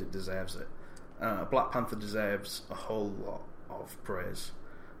because it deserves it. Black Panther deserves a whole lot of praise,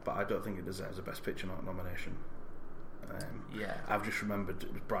 but I don't think it deserves a Best Picture nomination. I've just remembered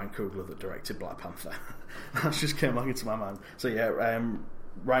it was Brian Coogler that directed Black Panther. That just came along into my mind. So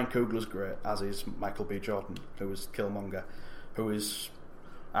Ryan Coogler's great, as is Michael B. Jordan, who is Killmonger, who is,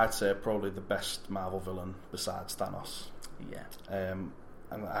 I'd say, probably the best Marvel villain besides Thanos. Yeah. And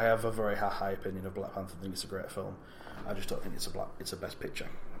I have a very high opinion of Black Panther. I think it's a great film. I just don't think it's a best picture,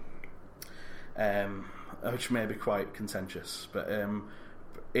 which may be quite contentious, but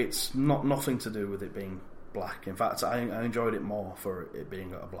it's nothing to do with it being black. In fact, I enjoyed it more for it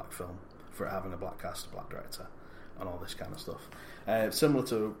being a black film, for it having a black cast, a black director, and all this kind of stuff. Similar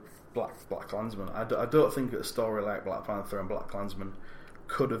to Black Klansman, I don't think a story like Black Panther and Black Klansman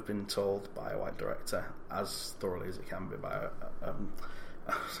could have been told by a white director as thoroughly as it can be by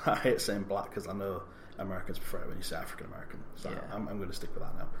I hate saying black because I know Americans prefer it when you say African American, so yeah. I'm going to stick with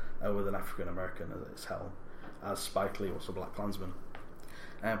that now, with an African American at its helm, as Spike Lee was for Black Klansman.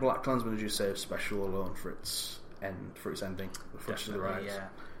 Black Klansman, as you say, is special alone for its ending, the Footage of the Rise.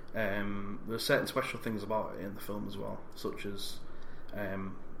 Yeah. There's certain special things about it in the film as well, such as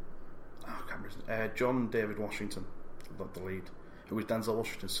John David Washington, the lead, who was Denzel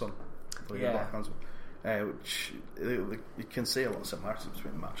Washington's son, the lead of Black Klansman. Which you can see a lot of similarities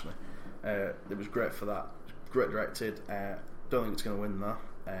between them actually. It was great for that. Great directed. Don't think it's going to win though.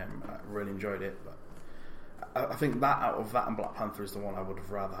 I really enjoyed it, but I think that out of that and Black Panther is the one I would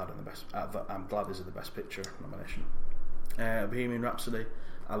have rather had in the best. I'm glad is in the Best Picture nomination. Bohemian Rhapsody,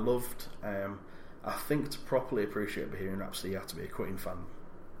 I loved. I think to properly appreciate Bohemian Rhapsody, you have to be a Queen fan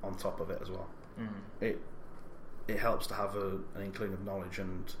on top of it as well. Mm. It helps to have an inkling of knowledge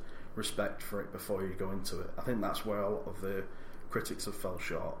and respect for it before you go into it. I think that's where a lot of the critics have fell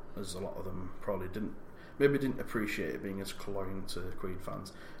short, as a lot of them probably didn't appreciate it being as cloying to Queen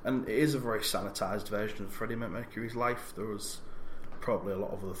fans. And it is a very sanitised version of Freddie Mercury's life. There was probably a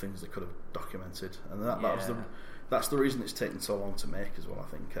lot of other things that could have documented, and that's the reason it's taken so long to make as well. I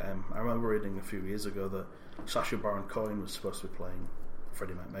think I remember reading a few years ago that Sacha Baron Cohen was supposed to be playing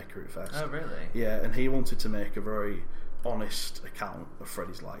Freddie Mercury first. Oh, really? Yeah, and he wanted to make a very honest account of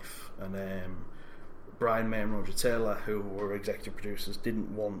Freddie's life, and Brian May and Roger Taylor, who were executive producers, didn't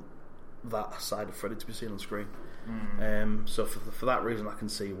want that side of Freddie to be seen on screen. So for that reason, I can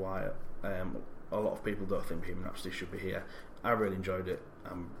see why a lot of people don't think Bohemian Rhapsody should be here. I really enjoyed it.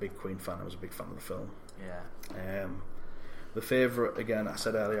 I'm a big Queen fan. I was a big fan of the film. Yeah. The favourite, again, I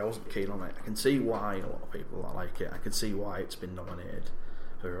said earlier, I wasn't keen on it. I can see why a lot of people like it. I can see why it's been nominated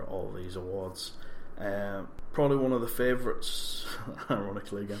for all these awards. Probably one of the favourites,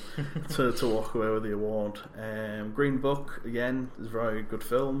 ironically again, to walk away with the award. Green Book, again, is a very good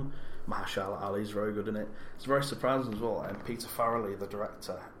film. Mahershala Ali is very good in it. It's very surprising as well. And Peter Farrelly, the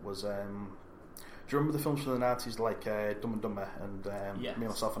director, was... do you remember the films from the 90s like Dumb and Dumber and yes. Me,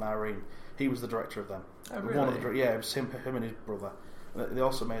 Myself and Irene? He was the director of them. Oh, really? One of the, it was him and his brother. They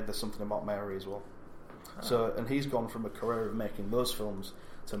also made There's Something About Mary as well. Oh. So, and he's gone from a career of making those films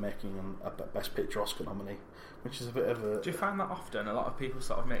to making a Best Picture Oscar nominee, which is a bit of a... Do you find that often? A lot of people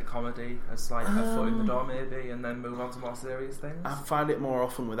sort of make comedy as like a foot in the door maybe, and then move on to more serious things? I find it more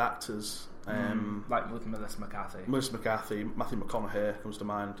often with actors. Like with Melissa McCarthy. Melissa McCarthy, Matthew McConaughey comes to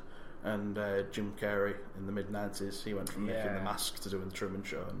mind, and Jim Carrey in the mid-90s. He went from making The Mask to doing The Truman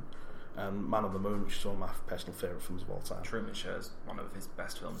Show, and Man on the Moon, which is one of my personal favourite films of all time. Truman Show is one of his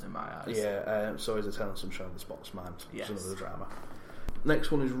best films in my eyes. Yeah, so is Eternal Sunshine of the Spotless Mind, which is another drama.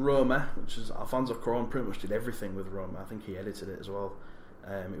 Next one is Roma, which is Alfonso Cuarón pretty much did everything with Roma. I think he edited it as well.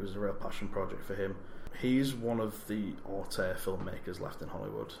 It was a real passion project for him. He's one of the auteur filmmakers left in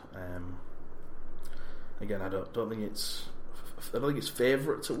Hollywood. Again, I don't think it's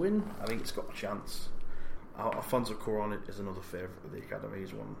favourite to win. I think it's got a chance. Alfonso Cuarón is another favourite of the Academy.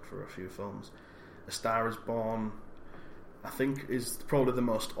 He's won for a few films. A Star Is Born, I think, is probably the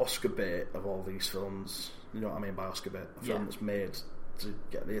most Oscar bait of all these films. You know what I mean by Oscar bait? A film that's made to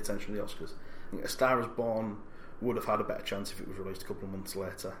get the attention of the Oscars. I think A Star Is Born would have had a better chance if it was released a couple of months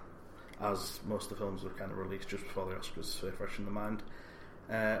later, as most of the films were kind of released just before the Oscars, so fresh in the mind.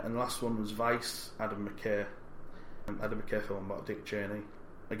 And the last one was Vice, Adam McKay film about Dick Cheney.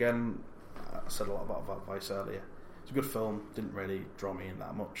 Again, I said a lot about Vice earlier. It's a good film, didn't really draw me in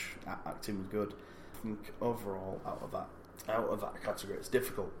that much. Acting was good. I think overall, out of that category, it's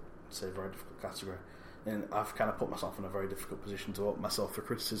difficult. It's a very difficult category. And I've kind of put myself in a very difficult position to open myself for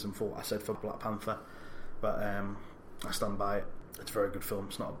criticism for what I said for Black Panther, but I stand by it. It's a very good film.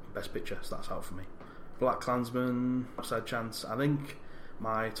 It's not a Best Picture, so that's out for me. Black Klansman, Outside Chance. I think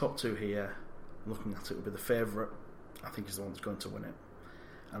my top two here, looking at it, would be the favourite. I think is the one that's going to win it,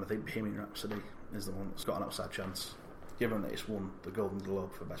 and I think Bohemian Rhapsody is the one that's got an outside chance, given that it's won the Golden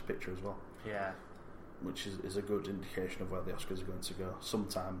Globe for Best Picture as well. Yeah, which is a good indication of where the Oscars are going to go.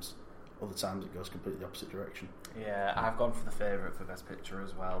 Sometimes. Other times it goes completely opposite direction. Yeah, I've gone for the favourite for Best Picture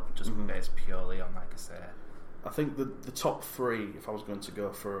as well, just based purely on, like I say. I think the top three, if I was going to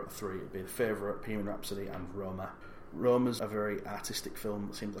go for three, it'd be the favourite, Bohemian Rhapsody and Roma. Roma's a very artistic film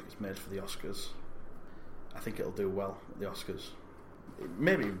that seems like it's made for the Oscars. I think it'll do well at the Oscars.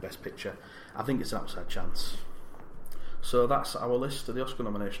 Maybe even Best Picture. I think it's an outside chance. So that's our list of the Oscar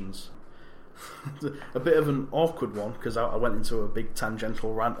nominations. A bit of an awkward one because I went into a big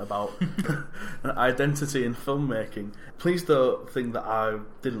tangential rant about identity in filmmaking. Please don't think that I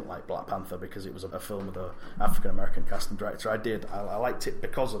didn't like Black Panther because it was a film with an African American cast and director. I did. I liked it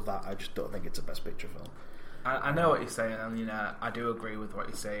because of that. I just don't think it's a Best Picture film. I know what you're saying, and I do agree with what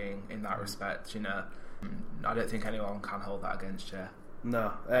you're saying in that respect. I don't think anyone can hold that against you.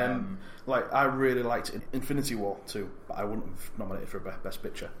 No, I really liked Infinity War too, but I wouldn't have nominated for a Best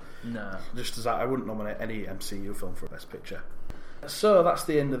Picture. No, just as I wouldn't nominate any MCU film for a Best Picture. So that's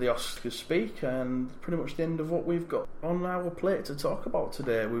the end of the Oscars speak, and pretty much the end of what we've got on our plate to talk about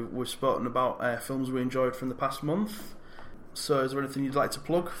today. We've spoken about films we enjoyed from the past month. So is there anything you'd like to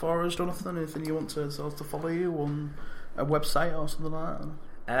plug for us, Jonathan? Anything you want to follow you on a website or something like that?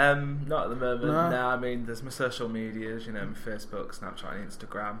 Not at the moment. No, I mean, there's my social medias, my Facebook, Snapchat, and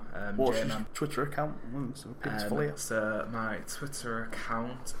Instagram. What's your Twitter account? So my Twitter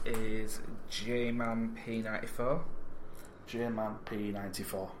account is JManP94.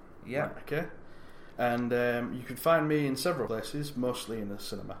 JManP94. Yeah. Right, okay. And you can find me in several places, mostly in the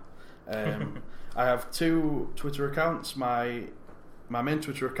cinema. I have 2 Twitter accounts. My main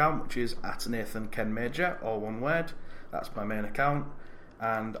Twitter account, which is @NathanKenMajor, all one word. That's my main account.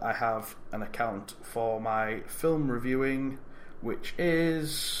 And I have an account for my film reviewing, which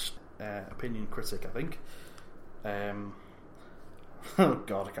is Opinion Critic, I think. Oh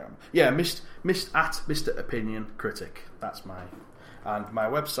God, I can't remember. Yeah, Mr. Opinion Critic. That's my. And my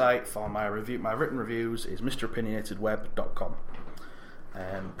website for my written reviews is MrOpinionatedWeb.com.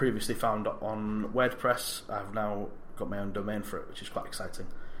 Previously found on WordPress. I've now got my own domain for it, which is quite exciting.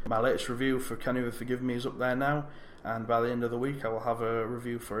 My latest review for Can You Forgive Me is up there now, and by the end of the week I will have a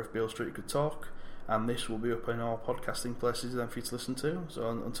review for If Beale Street Could Talk, and this will be up in all podcasting places then for you to listen to. So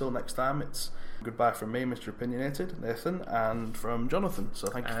until next time, it's goodbye from me, Mr. Opinionated, Nathan, and from Jonathan. So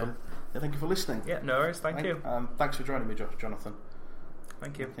thank you for listening. Yeah, no worries, thank you. And thanks for joining me, Jonathan.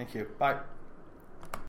 Thank you. Thank you. Bye.